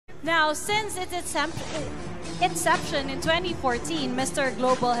Now, since its inception in 2014, Mr.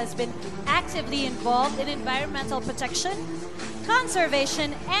 Global has been actively involved in environmental protection,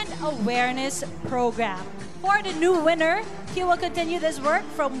 conservation, and awareness program. For the new winner, he will continue this work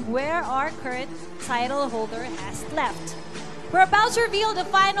from where our current title holder has left. We're about to reveal the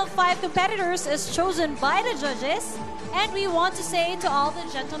final 5 competitors as chosen by the judges, and we want to say to all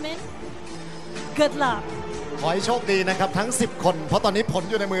the gentlemen, good luck. ขอให้โชคดีนะครับทั้ง10คนเพราะตอนนี้ผล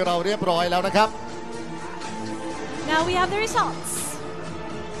อยู่ในมือเราเรียบร้อยแล้วนะครับ Now we have the results.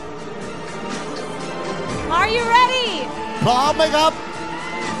 Are you ready? พร้อมไหมครับ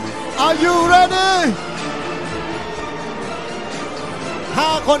Are you ready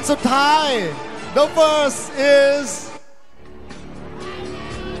 5 คนสุดท้าย The first is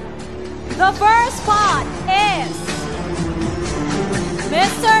The first spot is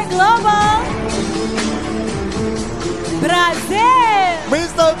Mr. Global Brazil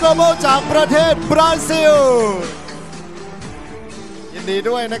Mr. Global จากประเทศบราซิลยินดี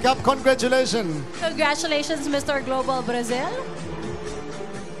ด้วยนะครับ Congratulations Congratulations Mr. Global Brazil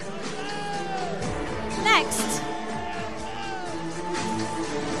Next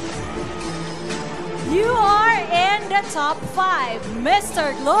You are in the top 5 Mr.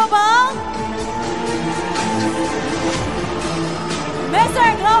 Global Mr.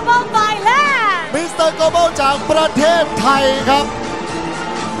 Global Thailand Mr. Global จากประเทศไทยครับ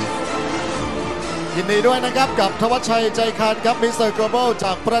ยินดีด้วยนะครับกับทวัชชัยใจคานครับ Mr. Global จ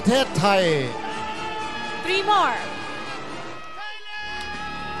ากประเทศไทย 3 more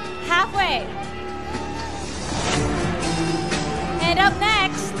Halfway And up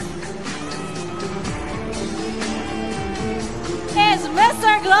next is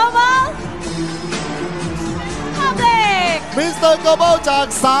Mr. Global Public Mr. Global จาก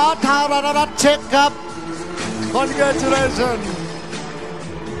สาธารณรัฐเช็กครับ Congratulations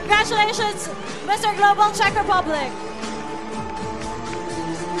Congratulations Mr. Global Czech Republic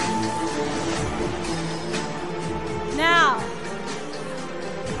Now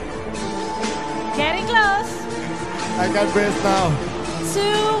Getting close I can breathe now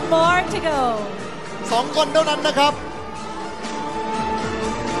 2 more to go 2 คนเท่านั้นนะครับ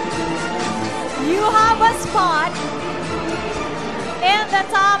You have a spot in the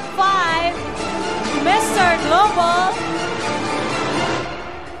top 5 Mr. Global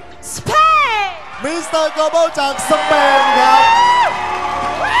Spain Mr. Global จากสเปนครับ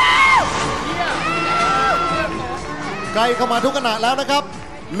ใกล้เข้ามาทุกขณะแล้วนะครับ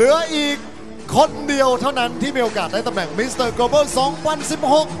เหลืออีกคนเดียวเท่านั้นที่มีโอกาสได้ตำแหน่ง Mr. Global 2016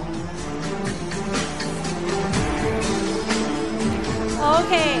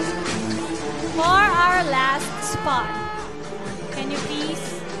 Okay For our last spot Can you please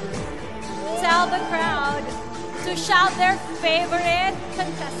tell the crowd to shout their favorite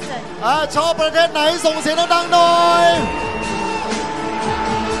contestant ชอบประเทศไหนส่งเสียงดังๆหน่อย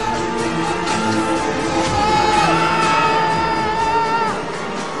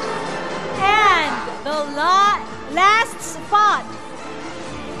And the last spot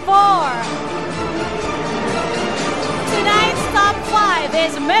for tonight's top 5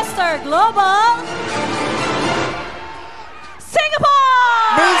 is Mr. Global Singapore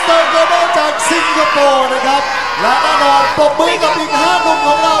Mr. Global จากสิงคโปร์นะครับและแน่นอนปรบมือกับอีก5 หนุ่มข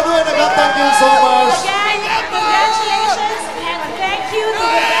องเราด้วยนะครับ Thank you so much Again congratulations and thank you to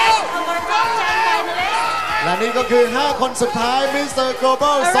the best of our top 10 finalists และนี่ก็คือ5 คนสุดท้าย Mr.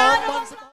 Global 2016